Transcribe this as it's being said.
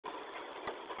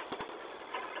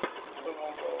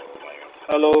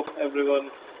Hello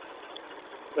everyone,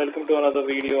 welcome to another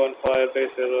video on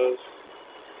Firebase errors.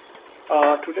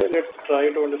 Today let's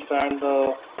try to understand the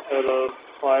error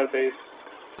Firebase.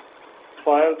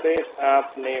 Firebase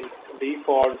app named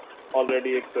default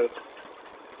already exists.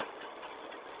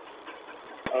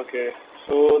 Okay,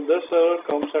 so this error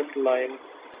comes at line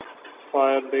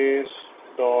firebase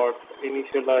dot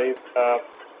initialize app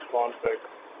config.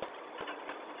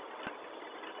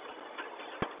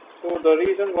 So the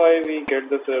reason why we get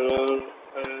this error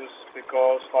is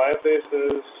because Firebase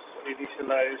is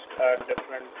initialized at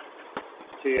different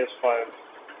JS files.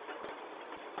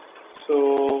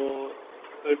 So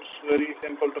it's very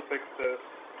simple to fix this.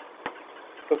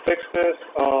 To fix this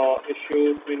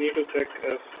issue, we need to check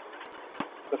if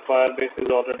the Firebase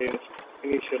is already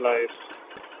initialized.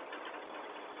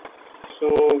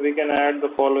 So we can add the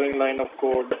following line of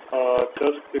code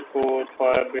just before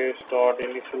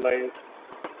firebase.initialize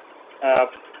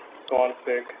app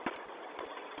config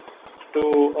to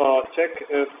check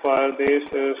if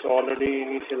Firebase is already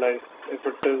initialized. If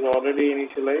it is already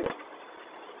initialized,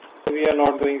 we are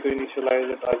not going to initialize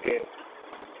it again.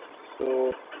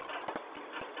 So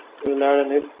we'll add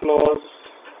an if clause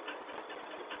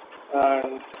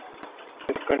and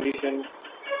if condition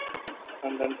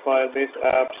and then Firebase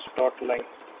apps.line.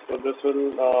 So this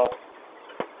will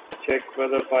check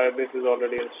whether Firebase is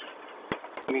already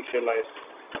initialized.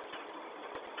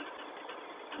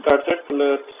 That's it.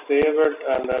 Let's save it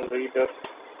and then retest.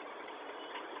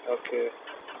 Okay.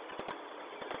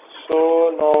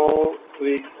 So now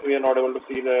we are not able to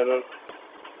see the error.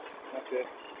 Okay.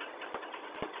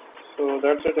 So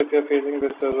that's it. If you're facing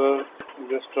this error,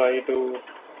 just try to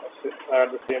add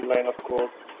the same line of code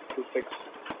to fix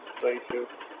the issue.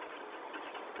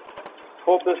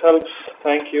 Hope this helps.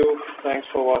 Thank you. Thanks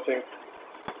for watching.